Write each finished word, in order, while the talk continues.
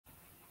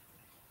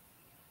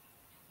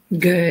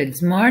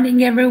Good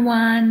morning,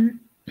 everyone.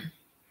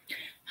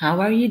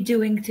 How are you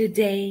doing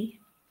today?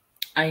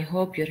 I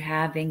hope you're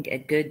having a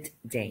good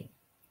day.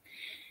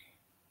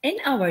 In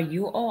our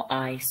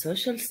UOI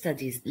social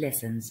studies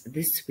lessons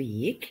this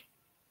week,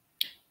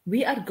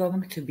 we are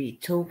going to be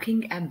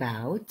talking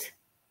about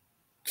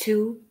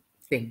two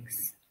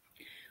things.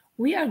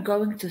 We are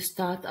going to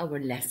start our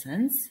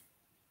lessons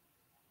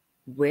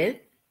with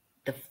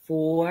the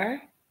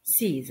 4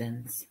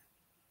 seasons.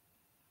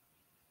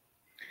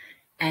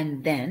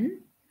 And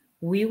then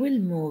we will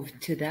move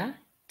to the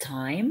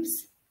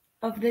times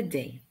of the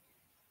day.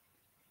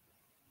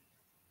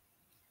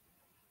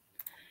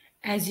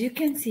 As you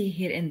can see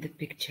here in the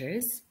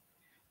pictures,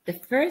 the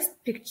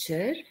first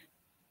picture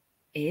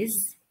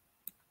is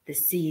the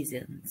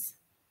seasons,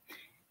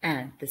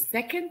 and the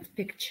second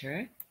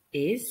picture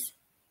is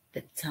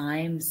the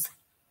times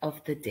of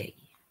the day.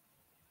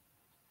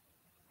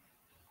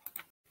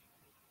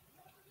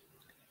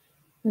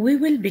 We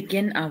will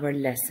begin our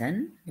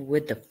lesson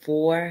with the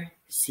 4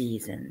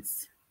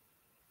 seasons.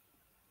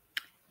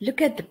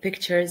 Look at the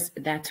pictures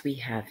that we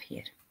have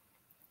here.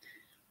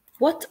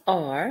 What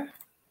are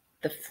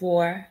the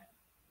 4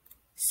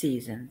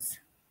 seasons?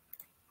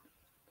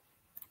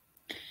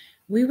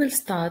 We will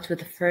start with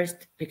the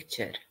first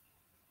picture.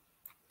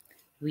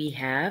 We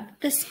have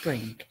the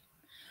spring.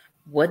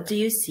 What do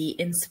you see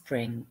in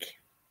spring?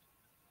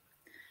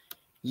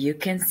 You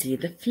can see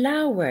the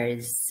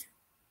flowers.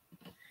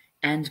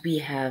 And we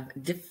have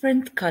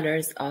different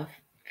colors of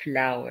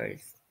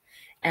flowers.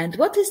 And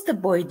what is the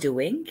boy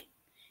doing?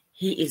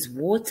 He is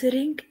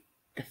watering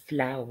the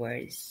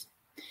flowers.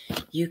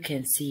 You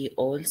can see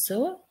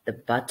also the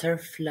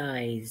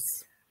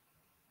butterflies.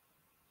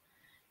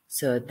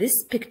 So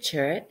this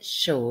picture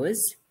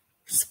shows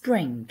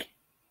spring,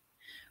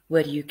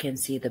 where you can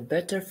see the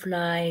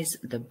butterflies,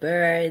 the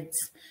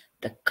birds,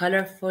 the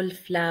colorful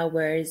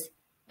flowers,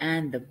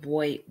 and the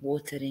boy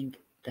watering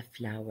the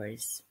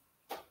flowers.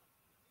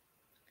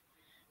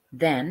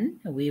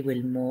 Then we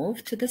will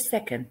move to the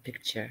second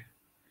picture.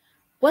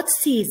 What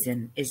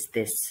season is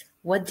this?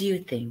 What do you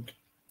think?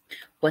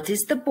 What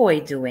is the boy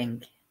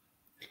doing?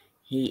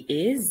 He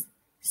is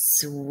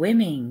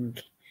swimming.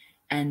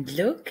 And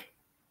look,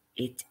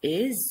 it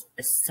is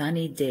a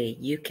sunny day.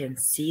 You can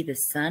see the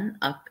sun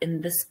up in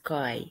the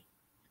sky.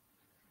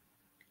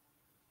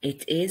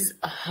 It is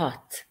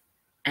hot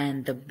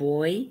and the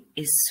boy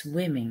is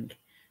swimming.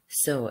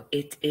 So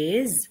it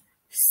is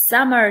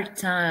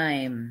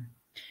summertime.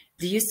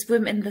 Do you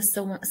swim in the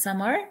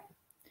summer?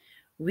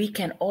 We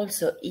can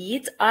also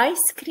eat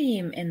ice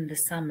cream in the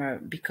summer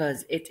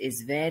because it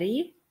is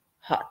very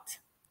hot.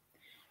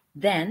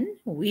 Then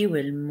we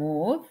will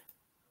move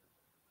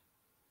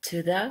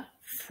to the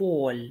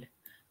fall,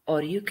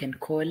 or you can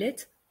call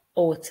it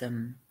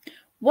autumn.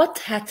 What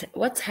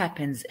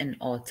happens in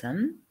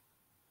autumn?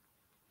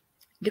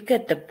 Look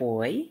at the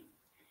boy.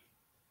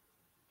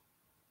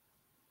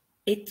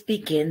 It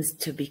begins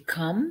to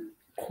become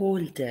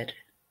colder.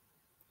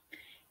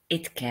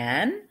 It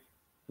can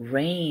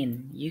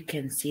rain. You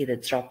can see the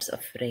drops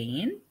of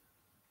rain.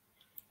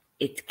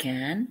 It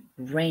can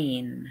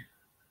rain.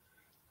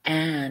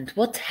 And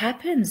what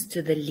happens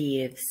to the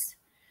leaves?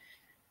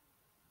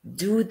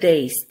 Do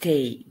they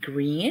stay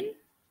green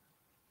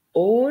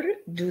or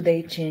do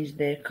they change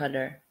their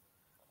color?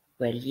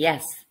 Well,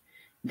 yes,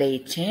 they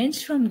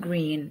change from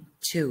green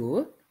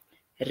to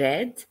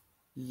red,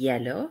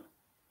 yellow,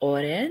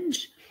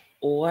 orange,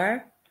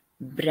 or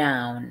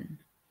brown.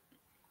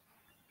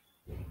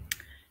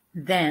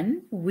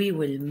 Then we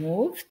will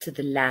move to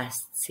the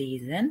last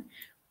season,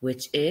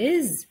 which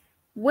is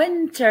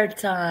winter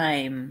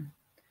time.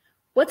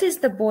 What is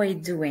the boy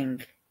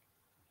doing?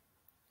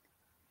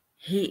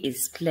 He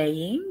is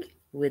playing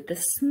with the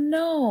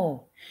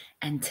snow.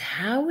 And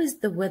how is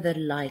the weather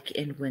like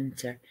in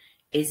winter?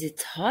 Is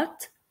it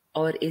hot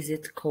or is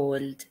it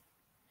cold?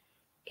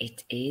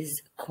 It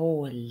is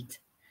cold.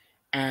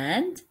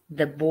 And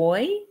the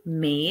boy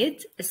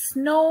made a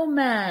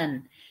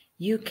snowman.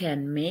 You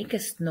can make a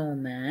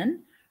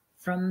snowman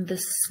from the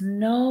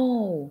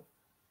snow.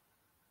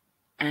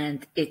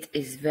 And it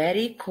is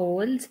very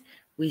cold.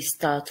 We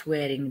start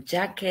wearing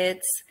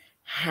jackets,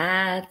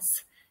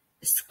 hats,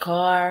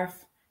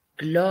 scarf,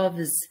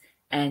 gloves,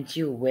 and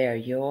you wear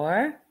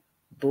your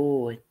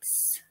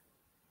boots.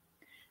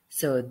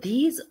 So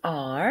these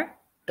are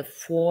the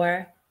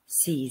 4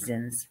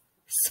 seasons: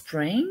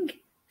 spring,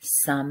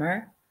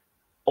 summer,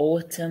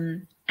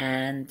 autumn,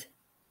 and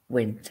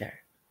winter.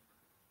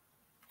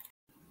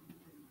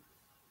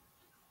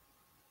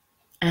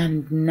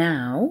 And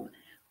now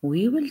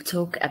we will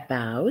talk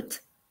about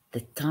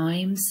the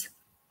times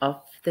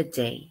of the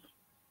day.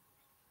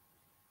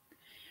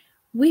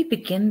 We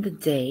begin the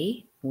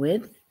day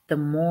with the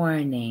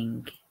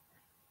morning,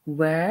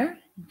 where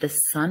the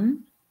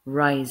sun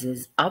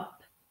rises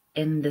up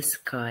in the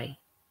sky.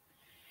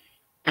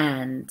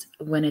 And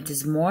when it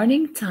is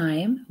morning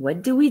time,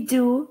 what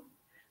do?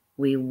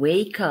 We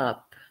wake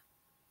up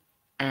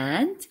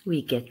and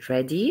we get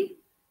ready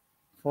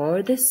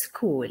for the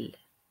school.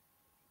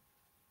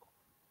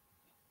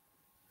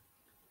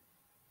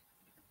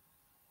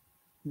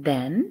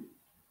 Then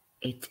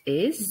it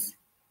is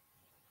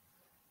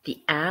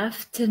the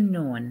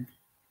afternoon.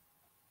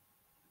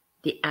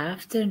 The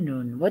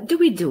afternoon. What do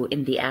we do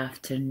in the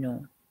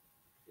afternoon?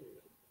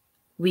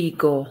 We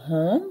go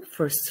home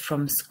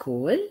from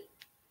school,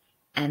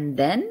 and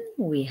then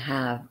we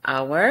have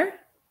our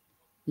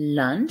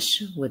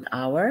lunch with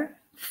our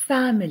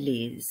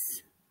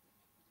families.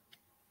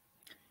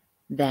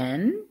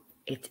 Then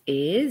it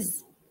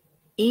is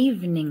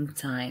evening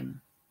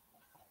time.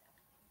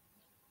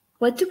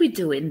 What do we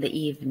do in the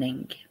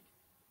evening?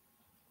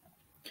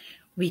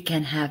 We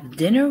can have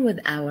dinner with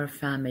our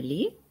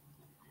family.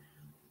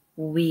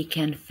 We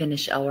can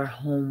finish our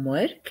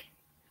homework,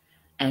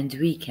 and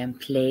we can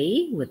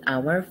play with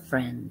our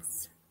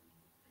friends.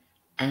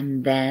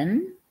 And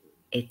then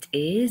it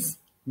is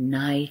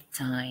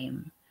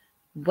nighttime.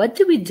 What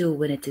do we do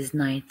when it is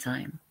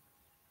nighttime?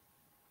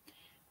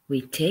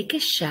 We take a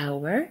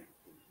shower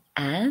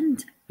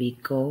and we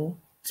go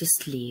to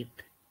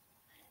sleep.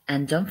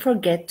 And don't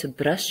forget to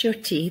brush your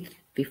teeth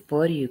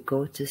before you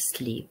go to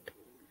sleep.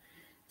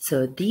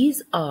 So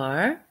these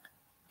are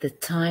the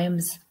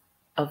times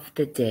of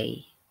the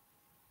day.